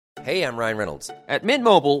Hey, I'm Ryan Reynolds. At Mint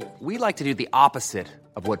Mobile, we like to do the opposite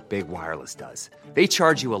of what Big Wireless does. They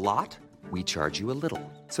charge you a lot, we charge you a little.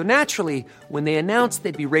 So naturally, when they announced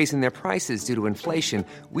they'd be raising their prices due to inflation,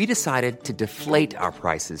 we decided to deflate our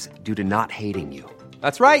prices due to not hating you.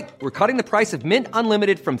 That's right. We're cutting the price of Mint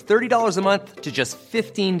Unlimited from $30 a month to just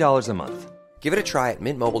 $15 a month. Give it a try at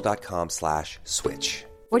mintmobile.com/switch.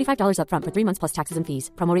 $45 up front for 3 months plus taxes and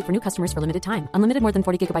fees. Promo rate for new customers for limited time. Unlimited more than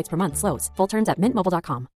 40 gigabytes per month. Slows full terms at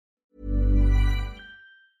mintmobile.com.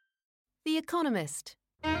 The Economist.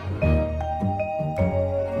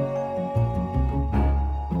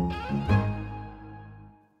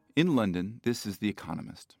 In London, this is The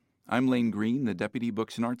Economist. I'm Lane Green, the Deputy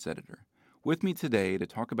Books and Arts Editor. With me today to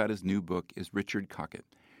talk about his new book is Richard Cockett.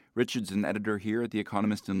 Richard's an editor here at The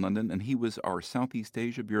Economist in London, and he was our Southeast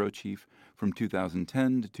Asia Bureau Chief from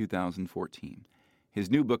 2010 to 2014.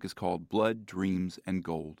 His new book is called Blood, Dreams, and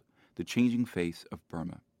Gold, The Changing Face of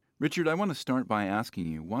Burma. Richard, I want to start by asking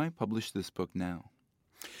you, why publish this book now?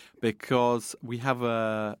 Because we have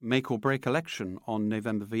a make-or-break election on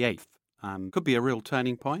November the 8th. Could be a real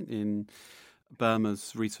turning point in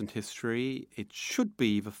Burma's recent history. It should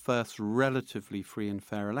be the first relatively free and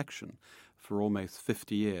fair election for almost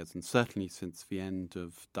 50 years, and certainly since the end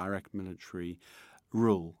of direct military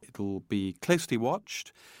rule. It'll be closely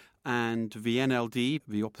watched, and the NLD,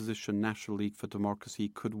 the Opposition National League for Democracy,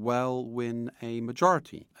 could well win a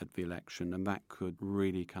majority at the election, and that could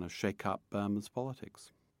really kind of shake up Burma's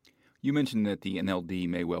politics. You mentioned that the NLD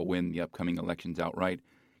may well win the upcoming elections outright.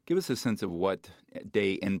 Give us a sense of what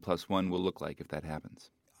day N+1 will look like if that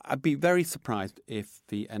happens. I'd be very surprised if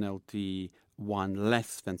the NLD won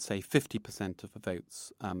less than, say, 50% of the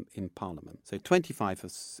votes in Parliament. So 25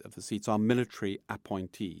 of the seats are military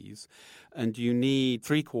appointees, and you need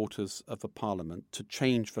three-quarters of the Parliament to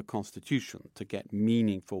change the constitution to get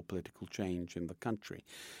meaningful political change in the country.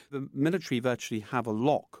 The military virtually have a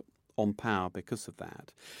lock on power because of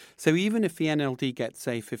that. So even if the NLD gets,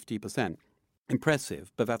 say, 50%,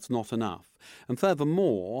 impressive, but that's not enough. And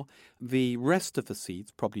furthermore, the rest of the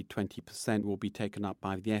seats, probably 20%, will be taken up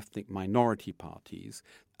by the ethnic minority parties.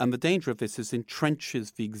 And the danger of this is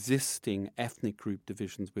entrenches the existing ethnic group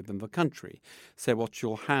divisions within the country. So what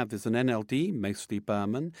you'll have is an NLD, mostly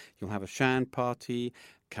Burman. You'll have a Shan party,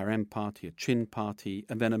 Karen party, a Chin party,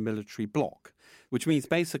 and then a military bloc, which means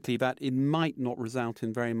basically that it might not result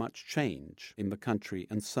in very much change in the country,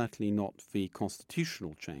 and certainly not the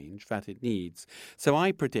constitutional change that it needs. So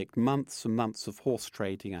I predict months and months of horse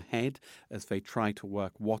trading ahead as they try to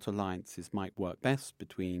work what alliances might work best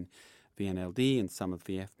between the NLD and some of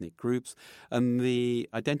the ethnic groups. And the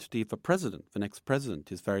identity of the president, the next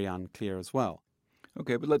president, is very unclear as well.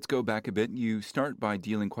 Okay, but let's go back a bit. You start by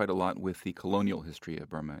dealing quite a lot with the colonial history of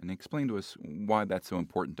Burma, and explain to us why that's so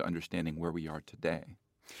important to understanding where we are today.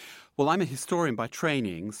 Well, I'm a historian by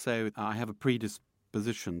training, so I have a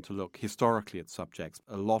predisposition to look historically at subjects.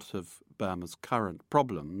 A lot of Burma's current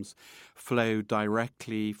problems flow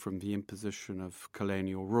directly from the imposition of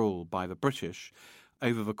colonial rule by the British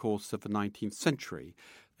over the course of the 19th century.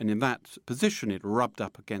 And in that position, it rubbed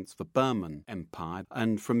up against the Burman Empire.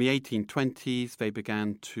 And from the 1820s, they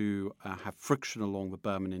began to have friction along the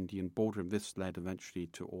Burman-Indian border, and this led eventually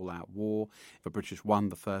to all-out war. The British won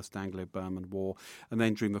the First Anglo-Burman War. And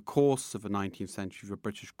then during the course of the 19th century, the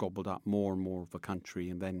British gobbled up more and more of the country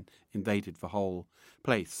and then invaded the whole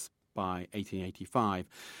place by 1885.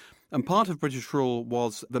 And part of British rule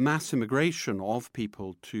was the mass immigration of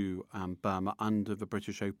people to Burma under the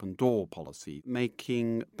British open door policy,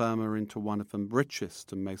 making Burma into one of the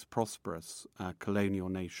richest and most prosperous colonial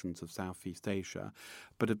nations of Southeast Asia,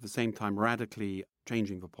 but at the same time radically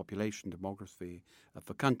changing the population demography of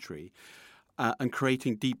the country. And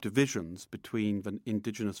creating deep divisions between the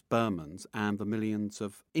indigenous Burmans and the millions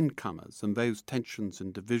of incomers. And those tensions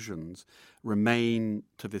and divisions remain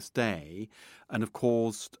to this day and have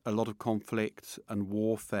caused a lot of conflict and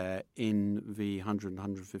warfare in the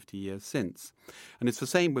 150 years since. And it's the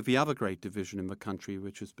same with the other great division in the country,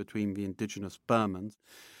 which is between the indigenous Burmans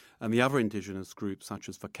and the other indigenous groups such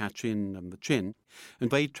as the Kachin and the Chin,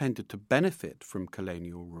 and they tended to benefit from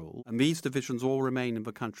colonial rule. And these divisions all remain in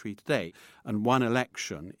the country today, and one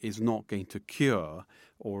election is not going to cure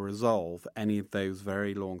or resolve any of those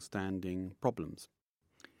very long-standing problems.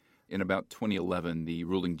 In about 2011, the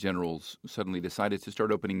ruling generals suddenly decided to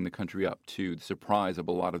start opening the country up to the surprise of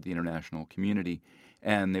a lot of the international community.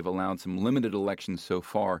 And they've allowed some limited elections so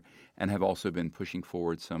far and have also been pushing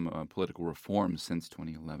forward some political reforms since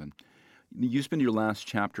 2011. You spend your last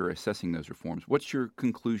chapter assessing those reforms. What's your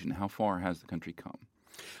conclusion? How far has the country come?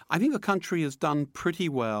 I think the country has done pretty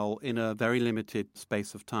well in a very limited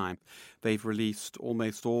space of time. They've released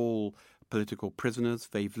almost all political prisoners.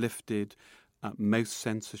 They've lifted most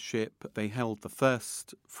censorship. They held the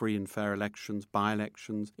first free and fair elections,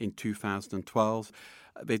 by-elections, in 2012.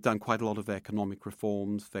 They've done quite a lot of economic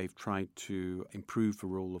reforms. They've tried to improve the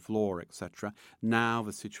rule of law, etc. Now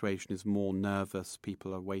the situation is more nervous.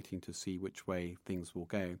 People are waiting to see which way things will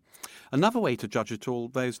go. Another way to judge it all,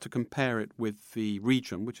 though, is to compare it with the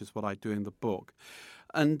region, which is what I do in the book.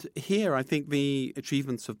 And here, I think the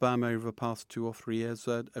achievements of Burma over the past 2 or 3 years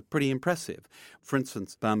are pretty impressive. For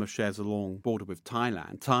instance, Burma shares a long border with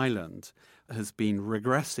Thailand. Thailand has been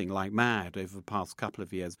regressing like mad over the past couple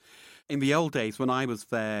of years. In the old days, when I was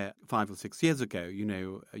there 5 or 6 years ago,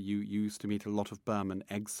 you used to meet a lot of Burman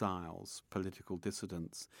exiles, political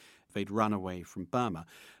dissidents. They'd run away from Burma.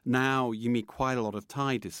 Now you meet quite a lot of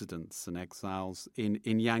Thai dissidents and exiles in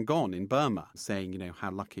Yangon, in Burma, saying,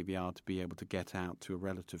 how lucky they are to be able to get out to a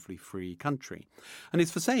relatively free country. And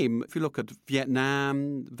it's the same if you look at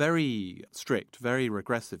Vietnam, very strict, very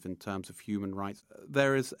regressive in terms of human rights.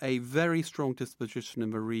 There is a very strong disposition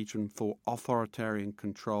in the region for authoritarian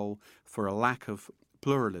control, for a lack of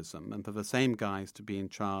pluralism, and for the same guys to be in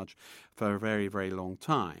charge for a very, very long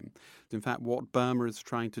time. In fact, what Burma is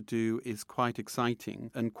trying to do is quite exciting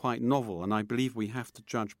and quite novel, and I believe we have to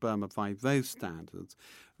judge Burma by those standards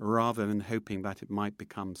rather than hoping that it might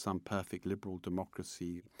become some perfect liberal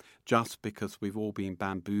democracy just because we've all been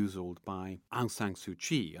bamboozled by Aung San Suu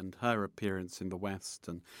Kyi and her appearance in the West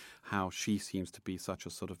and how she seems to be such a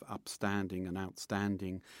sort of upstanding and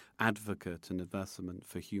outstanding advocate and adversement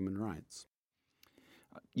for human rights.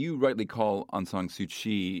 You rightly call Aung San Suu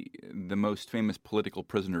Kyi the most famous political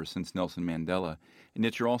prisoner since Nelson Mandela, and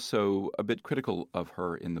yet you're also a bit critical of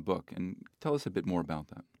her in the book. And tell us a bit more about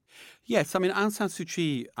that. Yes, Aung San Suu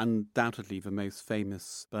Kyi, undoubtedly the most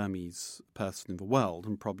famous Burmese person in the world,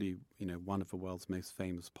 and probably, one of the world's most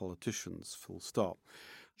famous politicians, full stop.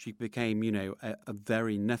 She became, a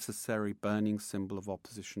very necessary burning symbol of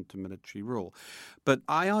opposition to military rule. But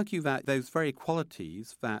I argue that those very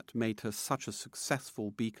qualities that made her such a successful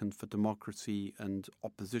beacon for democracy and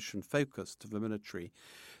opposition focus to the military,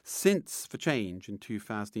 since the change in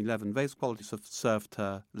 2011, those qualities have served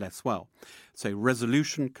her less well. So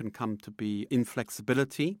resolution can come to be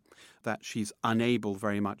inflexibility, that she's unable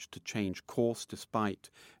very much to change course despite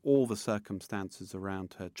all the circumstances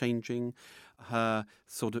around her changing. Her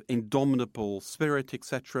sort of indomitable spirit,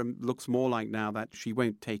 etc., looks more like now that she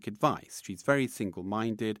won't take advice. She's very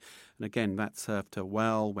single-minded, and again, that served her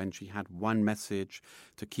well when she had one message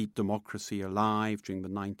to keep democracy alive during the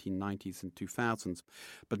 1990s and 2000s.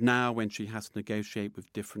 But now when she has to negotiate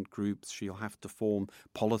with different groups, she'll have to form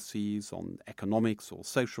policies on economics or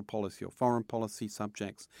social policy or foreign policy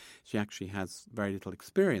subjects she actually has very little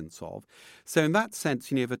experience of. So in that sense,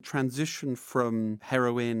 the transition from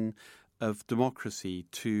heroine of democracy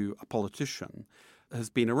to a politician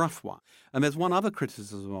has been a rough one. And there's one other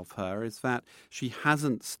criticism of her, is that she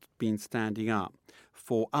hasn't been standing up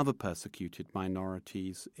for other persecuted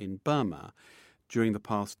minorities in Burma. During the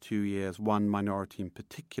past 2 years, one minority in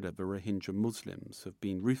particular, the Rohingya Muslims, have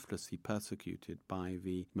been ruthlessly persecuted by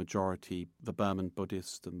the majority, the Burman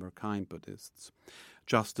Buddhists and Rakhine Buddhists,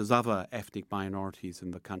 just as other ethnic minorities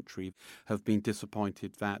in the country have been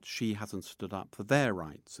disappointed that she hasn't stood up for their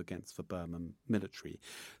rights against the Burman military.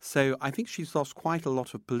 So I think she's lost quite a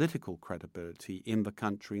lot of political credibility in the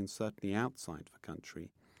country and certainly outside the country.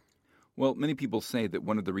 Well, many people say that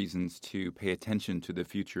one of the reasons to pay attention to the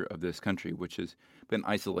future of this country, which has been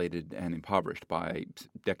isolated and impoverished by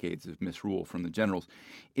decades of misrule from the generals,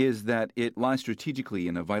 is that it lies strategically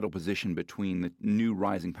in a vital position between the new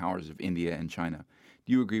rising powers of India and China.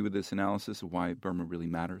 Do you agree with this analysis of why Burma really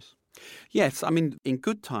matters? Yes, in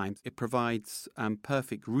good times, it provides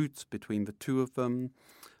perfect routes between the two of them.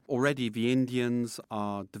 Already the Indians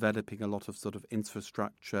are developing a lot of sort of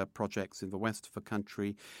infrastructure projects in the west of the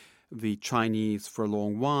country. The Chinese, for a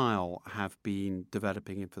long while, have been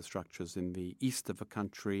developing infrastructures in the east of the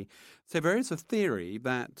country. So there is a theory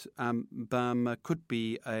that Burma could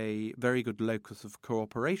be a very good locus of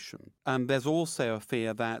cooperation. There's also a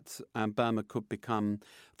fear that Burma could become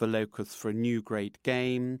the locus for a new great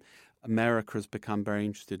game. America has become very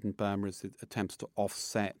interested in Burma as it attempts to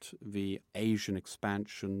offset the Asian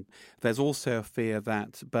expansion. There's also a fear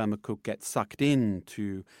that Burma could get sucked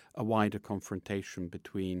into a wider confrontation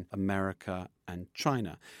between America and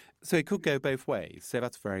China. So it could go both ways. So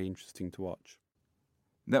that's very interesting to watch.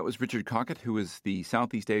 That was Richard Cockett, who was the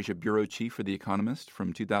Southeast Asia Bureau Chief for The Economist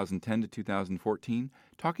from 2010 to 2014,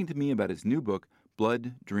 talking to me about his new book,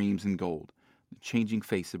 Blood, Dreams, and Gold, The Changing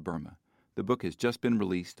Face of Burma. The book has just been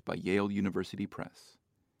released by Yale University Press.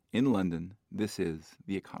 In London, this is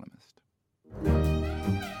The Economist.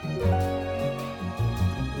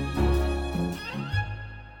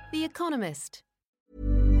 The Economist.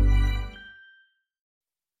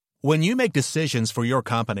 When you make decisions for your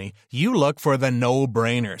company, you look for the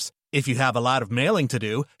no-brainers. If you have a lot of mailing to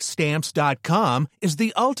do, Stamps.com is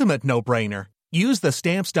the ultimate no-brainer. Use the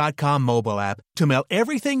Stamps.com mobile app to mail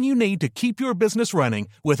everything you need to keep your business running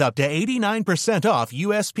with up to 89% off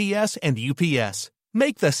USPS and UPS.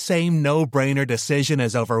 Make the same no-brainer decision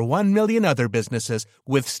as over 1 million other businesses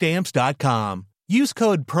with Stamps.com. Use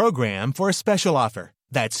code PROGRAM for a special offer.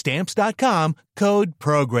 That's Stamps.com, code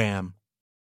PROGRAM.